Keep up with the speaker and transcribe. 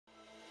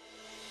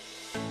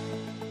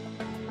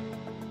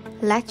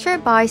Lecture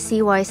by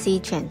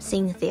CYC Chen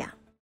Cynthia.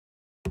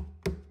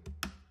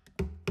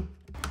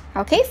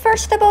 Okay,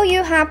 first of all,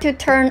 you have to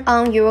turn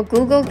on your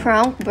Google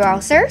Chrome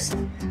browsers.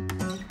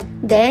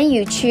 Then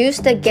you choose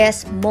the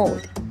guest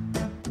mode.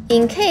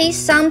 In case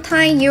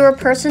sometime your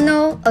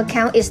personal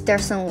account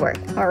doesn't work,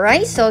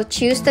 alright? So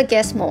choose the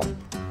guest mode.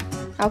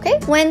 Okay,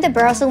 when the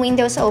browser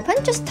window is open,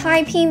 just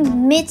type in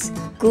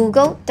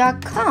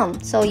meetsgoogle.com.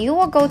 So you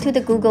will go to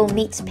the Google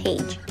Meets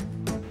page.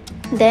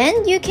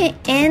 Then you can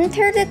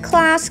enter the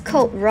class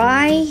code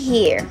right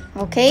here.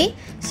 Okay,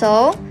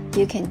 so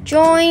you can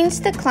join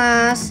the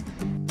class.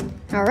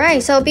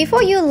 Alright, so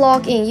before you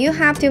log in, you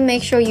have to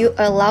make sure you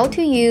allow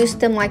to use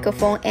the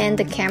microphone and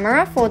the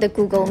camera for the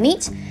Google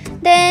Meet.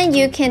 Then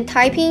you can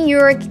type in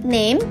your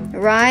name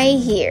right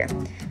here.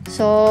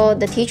 So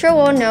the teacher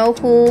will know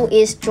who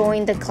is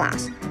joining the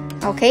class.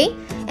 Okay,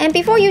 and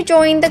before you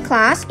join the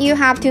class, you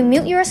have to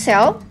mute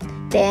yourself,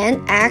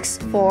 then ask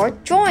for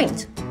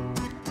joined.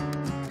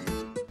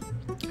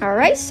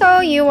 Alright,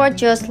 so you are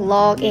just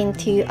logged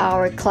into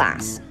our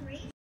class.